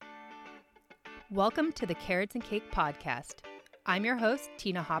Welcome to the Carrots and Cake podcast. I'm your host,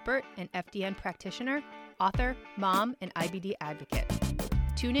 Tina Hoppert, an FDN practitioner, author, mom, and IBD advocate.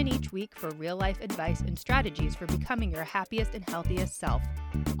 Tune in each week for real-life advice and strategies for becoming your happiest and healthiest self,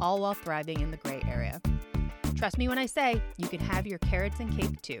 all while thriving in the gray area. Trust me when I say you can have your carrots and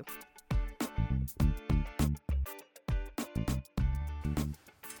cake too.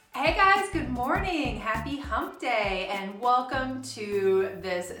 Hey guys, good morning. Happy hump day and welcome to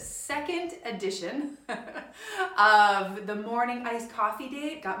this second edition of the morning iced coffee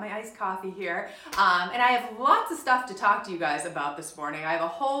date. Got my iced coffee here. And I have lots of stuff to talk to you guys about this morning. I have a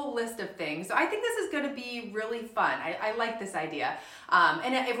whole list of things. So I think this is going to be really fun. I like this idea.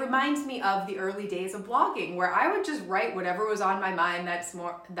 And it reminds me of the early days of blogging where I would just write whatever was on my mind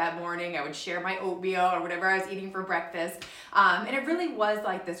that morning. I would share my oatmeal or whatever I was eating for breakfast. And it really was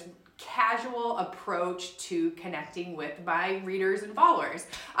like this casual approach to connecting with my readers and followers.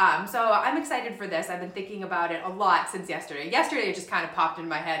 So I'm excited for this. I've been thinking about it a lot since yesterday. Yesterday it just kind of popped in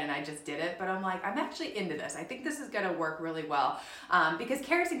my head and I just did it, but I'm like, I'm actually into this. I think this is going to work really well because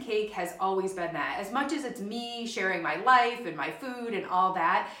Carrots and Cake has always been that. As much as it's me sharing my life and my food and all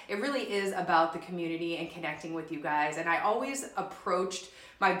that, it really is about the community and connecting with you guys. And I always approached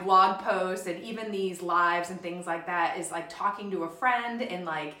my blog posts and even these lives and things like that is like talking to a friend and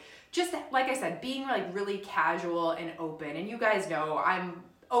like, just like I said, being like really casual and open. And you guys know I'm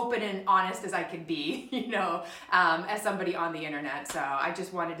open and honest as I can be, as somebody on the internet. So I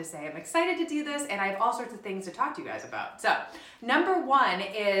just wanted to say I'm excited to do this and I have all sorts of things to talk to you guys about. So number one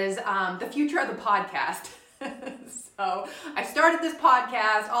is the future of the podcast. So I started this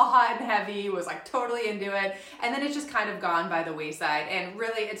podcast all hot and heavy, was like totally into it. And then it's just kind of gone by the wayside. And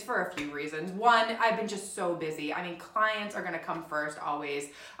really it's for a few reasons. One, I've been just so busy. I mean, clients are going to come first always.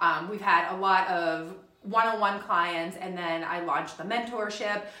 We've had a lot of one-on-one clients, and then I launched the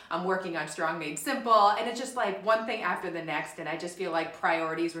mentorship. I'm working on Strong Made Simple, and it's just like one thing after the next, and I just feel like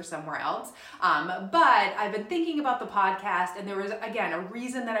priorities were somewhere else. But I've been thinking about the podcast, and there was, again, a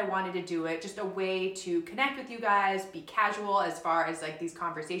reason that I wanted to do it, just a way to connect with you guys, be casual as far as like these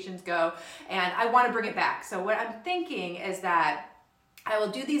conversations go, and I want to bring it back. So what I'm thinking is that I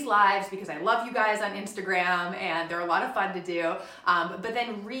will do these lives because I love you guys on Instagram and they're a lot of fun to do, but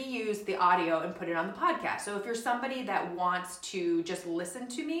then reuse the audio and put it on the podcast. So if you're somebody that wants to just listen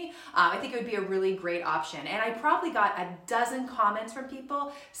to me, I think it would be a really great option. And I probably got a dozen comments from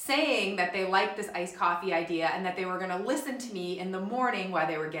people saying that they liked this iced coffee idea and that they were going to listen to me in the morning while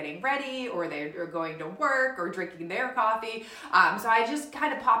they were getting ready or they were going to work or drinking their coffee. So I just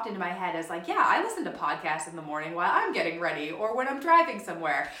kind of popped into my head as like, yeah, I listen to podcasts in the morning while I'm getting ready or when I'm driving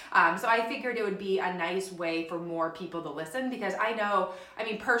somewhere. So I figured it would be a nice way for more people to listen because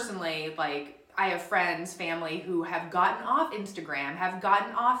personally, like I have friends, family who have gotten off Instagram, have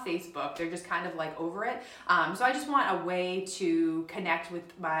gotten off Facebook. They're just kind of like over it. So I just want a way to connect with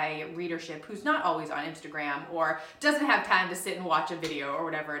my readership who's not always on Instagram or doesn't have time to sit and watch a video or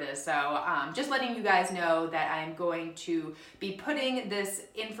whatever it is. So just letting you guys know that I'm going to be putting this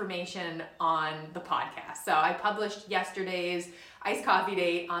information on the podcast. So I published yesterday's iced coffee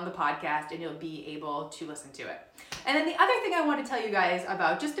date on the podcast and you'll be able to listen to it. And then the other thing I want to tell you guys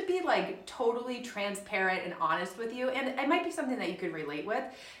about, just to be like totally transparent and honest with you, and it might be something that you could relate with,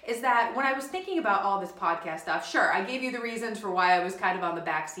 is that when I was thinking about all this podcast stuff, sure, I gave you the reasons for why I was kind of on the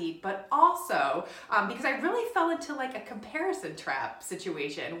back seat, but also because I really fell into like a comparison trap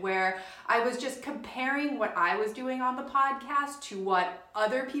situation where I was just comparing what I was doing on the podcast to what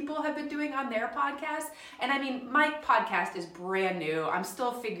other people have been doing on their podcast. And I mean, my podcast is brand new. I'm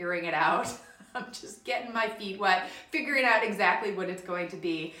still figuring it out. I'm just getting my feet wet, figuring out exactly what it's going to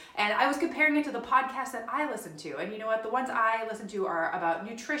be. And I was comparing it to the podcasts that I listen to. And you know what? The ones I listen to are about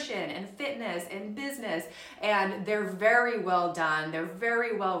nutrition and fitness and business. And they're very well done. They're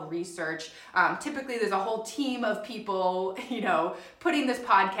very well researched. Typically, there's a whole team of people, putting this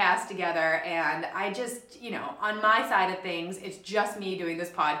podcast together. And I just, on my side of things, it's just me doing this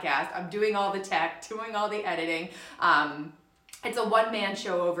podcast. I'm doing all the tech, doing all the editing. It's a one-man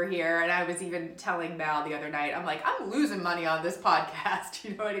show over here, and I was even telling Mal the other night, I'm like, I'm losing money on this podcast,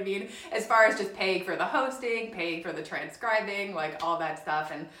 you know what I mean? As far as just paying for the hosting, paying for the transcribing, like all that stuff,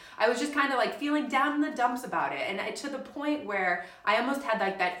 and I was just kind of like feeling down in the dumps about it, and to the point where I almost had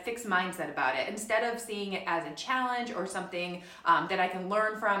like that fixed mindset about it. Instead of seeing it as a challenge or something that I can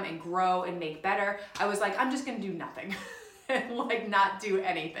learn from and grow and make better, I was like, I'm just gonna do nothing. and like not do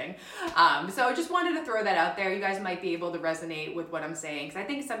anything. So I just wanted to throw that out there. You guys might be able to resonate with what I'm saying, because I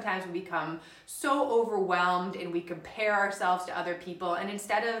think sometimes we become so overwhelmed and we compare ourselves to other people, and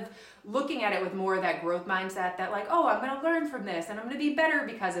instead of looking at it with more of that growth mindset that like, oh, I'm going to learn from this and I'm going to be better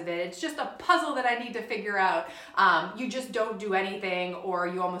because of it, it's just a puzzle that I need to figure out, you just don't do anything, or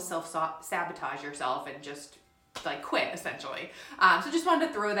you almost self-sabotage yourself and just like quit essentially. So just wanted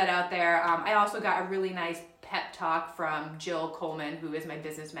to throw that out there. I also got a really nice pep talk from Jill Coleman, who is my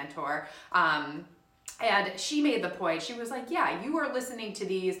business mentor. And she made the point, she was like, yeah, you are listening to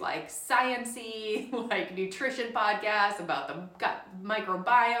these like science-y, like nutrition podcasts about the gut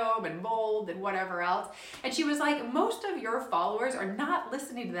microbiome and mold and whatever else. And she was like, most of your followers are not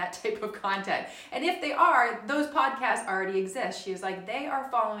listening to that type of content. And if they are, those podcasts already exist. She was like, they are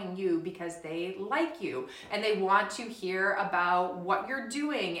following you because they like you and they want to hear about what you're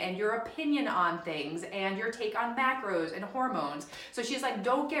doing and your opinion on things and your take on macros and hormones. So she's like,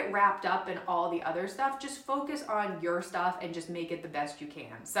 don't get wrapped up in all the other stuff. Just focus on your stuff and just make it the best you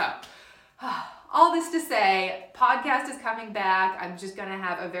can. So all this to say, podcast is coming back. I'm just going to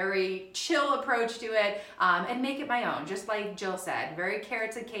have a very chill approach to it, and make it my own. Just like Jill said, very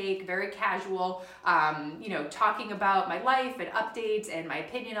carrots and cake, very casual, talking about my life and updates and my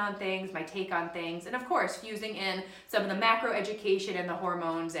opinion on things, my take on things. And of course, fusing in some of the macro education and the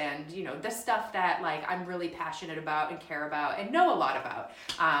hormones and, the stuff that like I'm really passionate about and care about and know a lot about.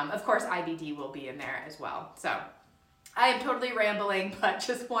 Of course, IBD will be in there as well. So I am totally rambling, but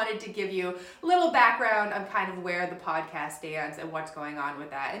just wanted to give you a little background on kind of where the podcast stands and what's going on with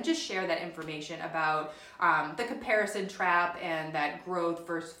that, and just share that information about the comparison trap and that growth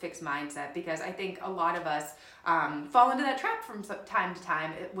versus fixed mindset, because I think a lot of us fall into that trap from time to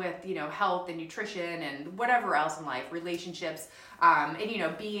time with, health and nutrition and whatever else in life, relationships, and,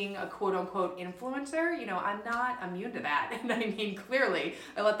 being a quote unquote influencer, I'm not immune to that. And I mean, clearly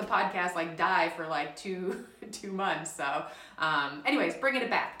I let the podcast like die for like two months. So, anyways, bringing it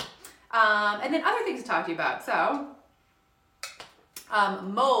back. And then other things to talk to you about. So,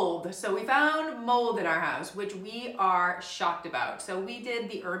 mold. So we found mold in our house, which we are shocked about. So we did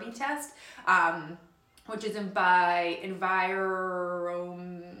the ERMI test, which is by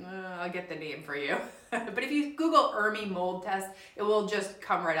I'll get the name for you. But if you Google ERMI mold test, it will just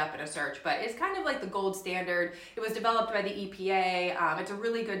come right up in a search. But it's kind of like the gold standard. It was developed by the EPA. It's a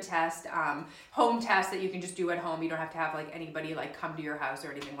really good test, home test that you can just do at home. You don't have to have like anybody like come to your house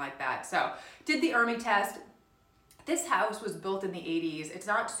or anything like that. So did the ERMI test. This house was built in the 80s. It's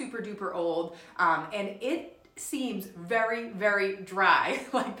not super duper old, and it seems very, very dry.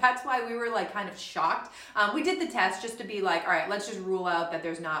 Like that's why we were like kind of shocked. We did the test just to be like, all right, let's just rule out that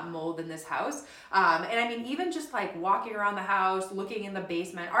there's not mold in this house. And I mean, even just like walking around the house, looking in the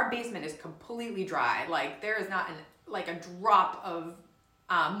basement, our basement is completely dry. Like there is not a drop of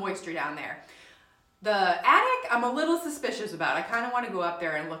moisture down there. The attic, I'm a little suspicious about. I kind of want to go up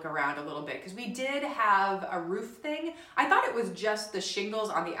there and look around a little bit because we did have a roof thing. I thought it was just the shingles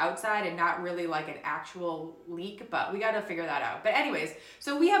on the outside and not really like an actual leak, but we got to figure that out. But anyways,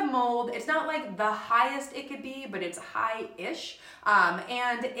 so we have mold. It's not like the highest it could be, but it's high-ish.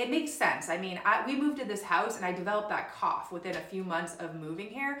 And it makes sense. I mean, we moved to this house and I developed that cough within a few months of moving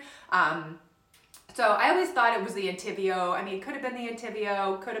here. So I always thought it was the Entyvio. I mean, it could have been the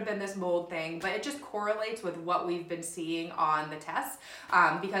Entyvio, could have been this mold thing, but it just correlates with what we've been seeing on the tests,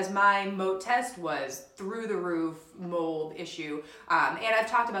 because my moat test was through the roof mold issue. And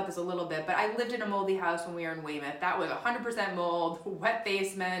I've talked about this a little bit, but I lived in a moldy house when we were in Weymouth. That was 100% mold, wet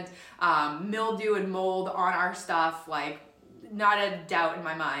basement, mildew and mold on our stuff, like not a doubt in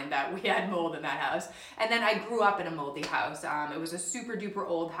my mind that we had mold in that house. And then I grew up in a moldy house. It was a super duper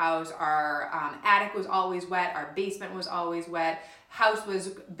old house. Our attic was always wet. Our basement was always wet. House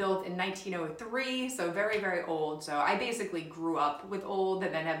was built in 1903, so very, very old. So I basically grew up with old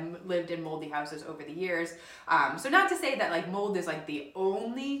and then have lived in moldy houses over the years. So not to say that like mold is like the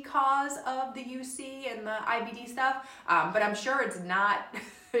only cause of the UC and the IBD stuff, but I'm sure it's not.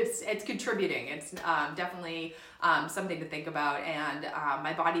 It's contributing. It's definitely something to think about, and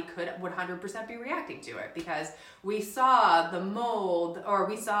my body could 100% be reacting to it because we saw the mold, or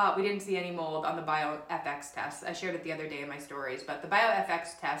we didn't see any mold on the BioFX test. I shared it the other day in my stories, but the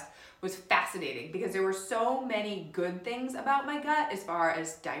BioFX test was fascinating because there were so many good things about my gut as far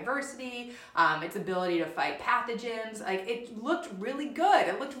as diversity, its ability to fight pathogens. Like it looked really good.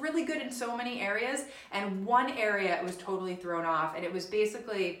 It looked really good in so many areas, and one area it was totally thrown off, and it was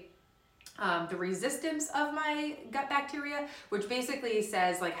basically the resistance of my gut bacteria, which basically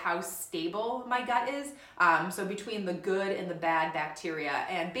says like how stable my gut is. So between the good and the bad bacteria,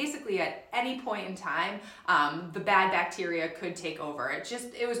 and basically at any point in time, the bad bacteria could take over.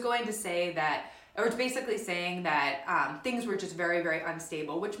 It was going to say that, or it's basically saying that things were just very, very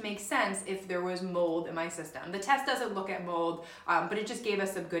unstable, which makes sense if there was mold in my system. The test doesn't look at mold, but it just gave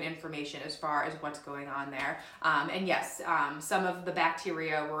us some good information as far as what's going on there. And yes, some of the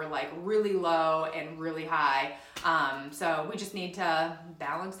bacteria were like really low and really high. So we just need to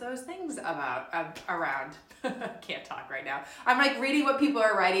balance those things around. Can't talk right now. I'm like reading what people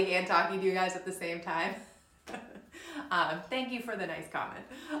are writing and talking to you guys at the same time. Thank you for the nice comment.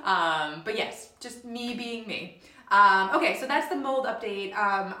 But yes, just me being me. Okay, so that's the mold update.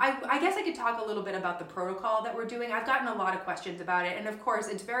 I guess I could talk a little bit about the protocol that we're doing. I've gotten a lot of questions about it, and of course,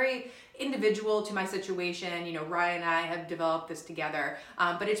 it's very individual to my situation. You know, Ryan and I have developed this together,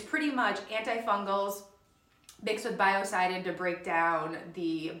 but it's pretty much antifungals mixed with biocidin to break down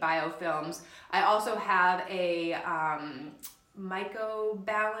the biofilms. I also have a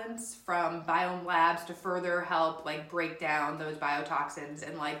Mycobalance from Biome Labs to further help like break down those biotoxins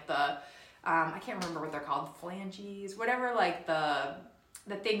and like the I can't remember what they're called, phalanges, whatever like the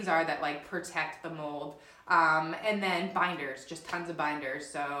things are that like protect the mold. And then binders, just tons of binders.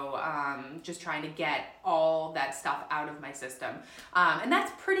 So just trying to get all that stuff out of my system. And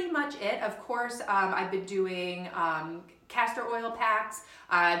that's pretty much it. Of course, I've been doing castor oil packs.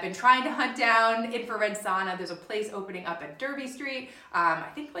 I've been trying to hunt down infrared sauna. There's a place opening up at Derby Street. I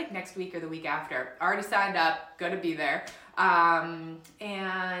think like next week or the week after. Already signed up, gonna be there. I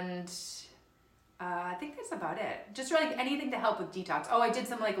think that's about it. Just like anything to help with detox. Oh, I did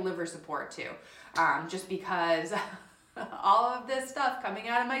some like liver support too. Just because all of this stuff coming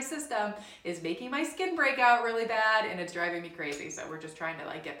out of my system is making my skin break out really bad and it's driving me crazy. So we're just trying to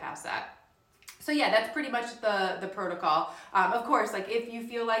like get past that. So yeah, that's pretty much the protocol. Of course, like if you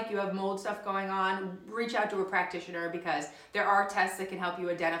feel like you have mold stuff going on, reach out to a practitioner because there are tests that can help you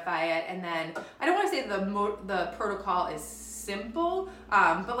identify it. And then I don't want to say the protocol is simple,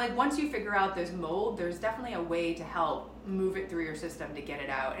 but like once you figure out there's mold, there's definitely a way to help move it through your system to get it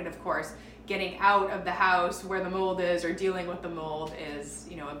out. And of course, getting out of the house where the mold is or dealing with the mold is,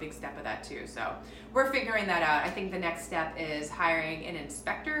 you know, a big step of that too. So we're figuring that out. I think the next step is hiring an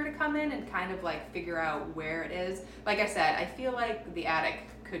inspector to come in and kind of like figure out where it is. Like I said, I feel like the attic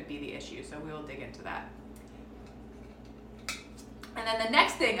could be the issue, so we'll dig into that. And then the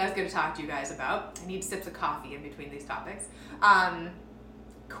next thing I was going to talk to you guys about, I need sips of coffee in between these topics.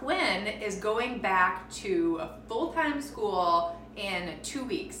 Quinn is going back to a full-time school in 2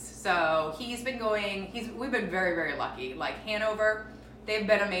 weeks. So we've been very, very lucky. Like Hanover, they've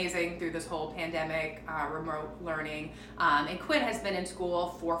been amazing through this whole pandemic, remote learning. And Quinn has been in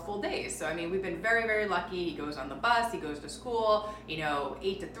school 4 full days. So, I mean, we've been very, very lucky. He goes on the bus, he goes to school,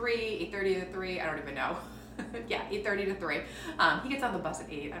 8 to 3, 8:30 to 3, I don't even know. Yeah, 8:30 to 3. He gets on the bus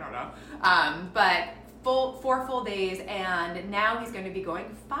at 8, I don't know. But 4 full days, and now he's going to be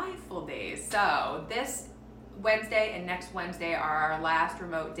going 5 full days. So this Wednesday and next Wednesday are our last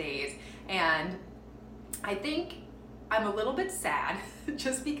remote days, and I think I'm a little bit sad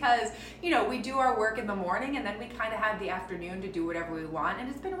just because, we do our work in the morning and then we kind of have the afternoon to do whatever we want, and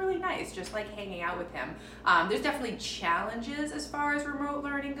it's been really nice just like hanging out with him. There's definitely challenges as far as remote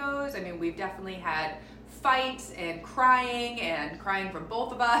learning goes. I mean, we've definitely had fights and crying from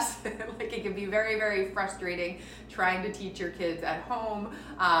both of us. Like it can be very, very frustrating trying to teach your kids at home.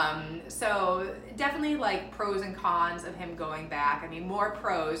 So definitely like pros and cons of him going back. I mean, more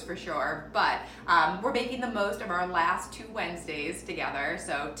pros for sure, but we're making the most of our last 2 Wednesdays together.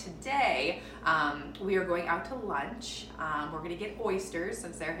 So today we are going out to lunch. We're gonna get oysters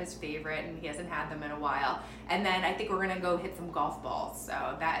since they're his favorite and he hasn't had them in a while. And then I think we're gonna go hit some golf balls.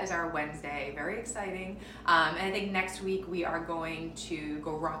 So that is our Wednesday, very exciting. And I think next week we are going to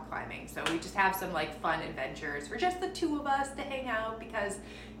go rock climbing. So we just have some like fun adventures for just the 2 of us to hang out because,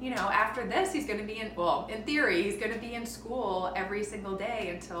 after this he's gonna be in theory, he's gonna be in school every single day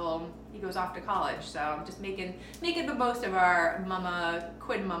until he goes off to college. So I'm just making the most of our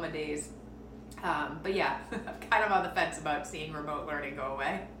Quinn mama days. But yeah, I'm kind of on the fence about seeing remote learning go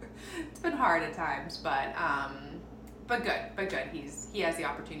away. It's been hard at times, but good. He has the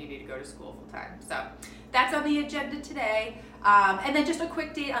opportunity to go to school full time. So that's on the agenda today. And then just a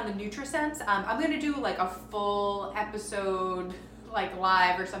quick date on the NutriSense. I'm going to do like a full episode, like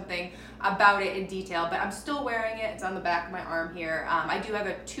live or something about it in detail, but I'm still wearing it. It's on the back of my arm here. I do have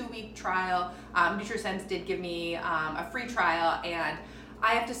a 2-week trial. NutriSense did give me a free trial, and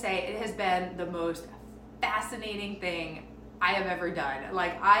I have to say it has been the most fascinating thing I have ever done.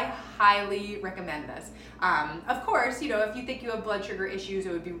 Like, I highly recommend this. Of course, if you think you have blood sugar issues,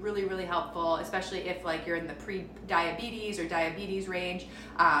 it would be really, really helpful, especially if like you're in the pre-diabetes or diabetes range.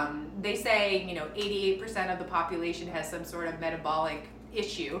 They say, 88% of the population has some sort of metabolic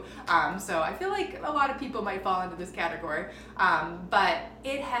issue. So I feel like a lot of people might fall into this category. But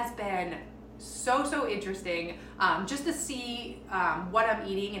it has been so interesting just to see what I'm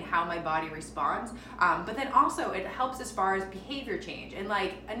eating and how my body responds. But then also it helps as far as behavior change. And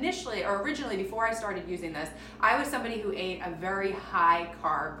like originally before I started using this, I was somebody who ate a very high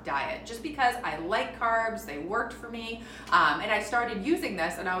carb diet just because I like carbs, they worked for me. And I started using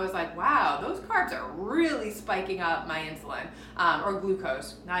this and I was like, wow, those carbs are really spiking up my insulin, or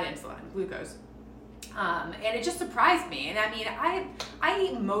glucose, not insulin, glucose. And it just surprised me. And I mean, I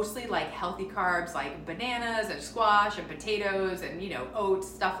eat mostly like healthy carbs, like bananas and squash and potatoes and, oats,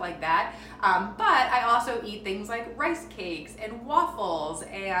 stuff like that. But I also eat things like rice cakes and waffles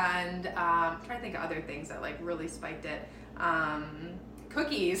and I'm trying to think of other things that like really spiked it.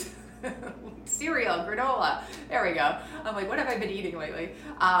 Cookies. Cereal, granola. There we go. I'm like, what have I been eating lately?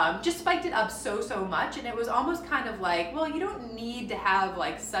 Just spiked it up so much, and it was almost kind of like, well, you don't need to have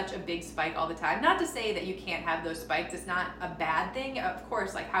like such a big spike all the time. Not to say that you can't have those spikes. It's not a bad thing. Of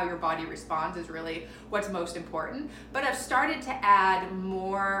course, like how your body responds is really what's most important. But I've started to add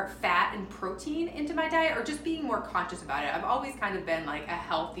more fat and protein into my diet, or just being more conscious about it. I've always kind of been like a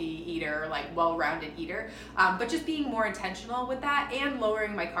healthy eater, like well-rounded eater, but just being more intentional with that and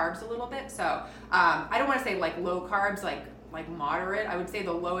lowering my carbs a little bit. So I don't want to say like low carbs, like moderate. I would say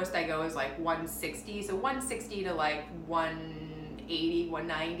the lowest I go is like 160. So 160 to like 180,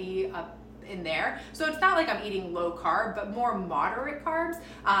 190 up in there. So it's not like I'm eating low carb, but more moderate carbs.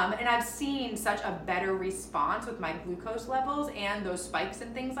 And I've seen such a better response with my glucose levels and those spikes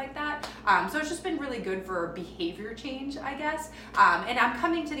and things like that. So it's just been really good for behavior change, I guess. And I'm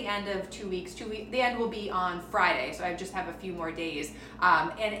coming to the end of 2 weeks. The end will be on Friday, so I just have a few more days.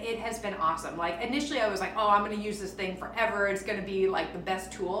 And it has been awesome. Like initially I was like, oh, I'm gonna use this thing forever. It's gonna be like the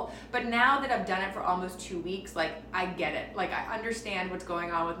best tool. But now that I've done it for almost 2 weeks, like I get it. Like I understand what's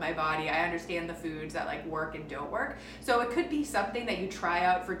going on with my body. I understand the foods that like work and don't work. So it could be something that you try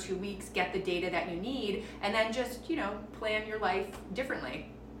out for 2 weeks, get the data that you need, and then just, plan your life differently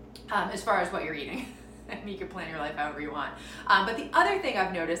as far as what you're eating. And you can plan your life however you want. But the other thing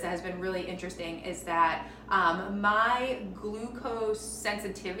I've noticed that has been really interesting is that my glucose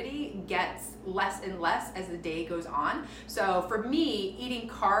sensitivity gets less and less as the day goes on. So for me, eating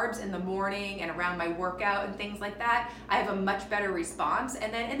carbs in the morning and around my workout and things like that, I have a much better response.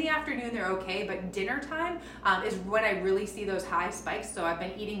 And then in the afternoon, they're okay. But dinner time is when I really see those high spikes. So I've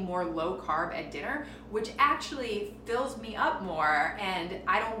been eating more low carb at dinner, which actually fills me up more. And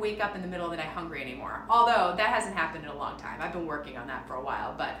I don't wake up in the middle of the night hungry anymore. Although that hasn't happened in a long time. I've been working on that for a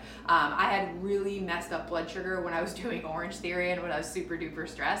while. But I had really messed up blood sugar when I was doing Orange Theory and when I was super duper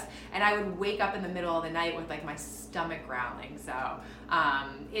stressed. And I would wake up in the middle of the night with like my stomach growling. So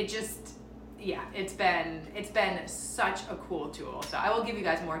it's been such a cool tool. So I will give you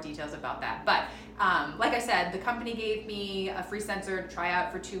guys more details about that. But like I said, the company gave me a free sensor to try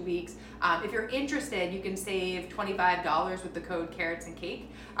out for 2 weeks. If you're interested, you can save $25 with the code Carrots and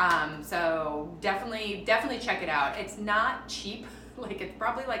Cake. So definitely check it out. It's not cheap. Like it's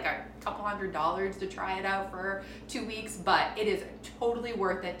probably like a couple $100s to try it out for 2 weeks, but it is totally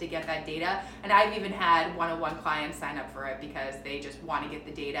worth it to get that data. And I've even had one-on-one clients sign up for it because they just want to get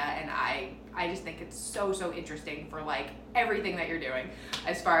the data. And I just think it's so interesting for like everything that you're doing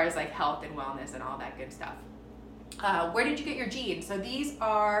as far as like health and wellness and all that good stuff. Where did you get your jeans? So these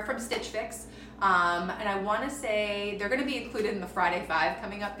are from Stitch Fix. And I want to say they're going to be included in the Friday 5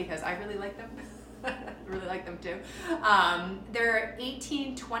 coming up because I really like them. Really like them too. They're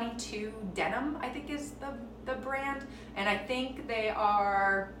 1822 denim, I think is the brand. And I think they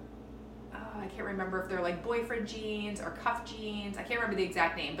are, I can't remember if they're like boyfriend jeans or cuff jeans. I can't remember the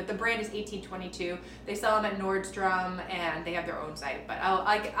exact name, but the brand is 1822. They sell them at Nordstrom and they have their own site, but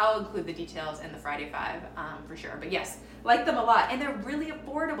I'll include the details in the Friday 5 for sure. But yes, like them a lot. And they're really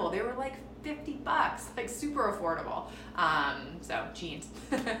affordable. They were like $50, like super affordable. So jeans.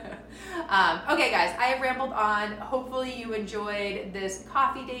 Okay guys, I have rambled on. Hopefully you enjoyed this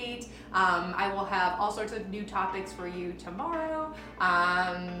coffee date. I will have all sorts of new topics for you tomorrow.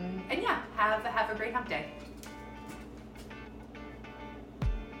 And yeah, have a great hump day.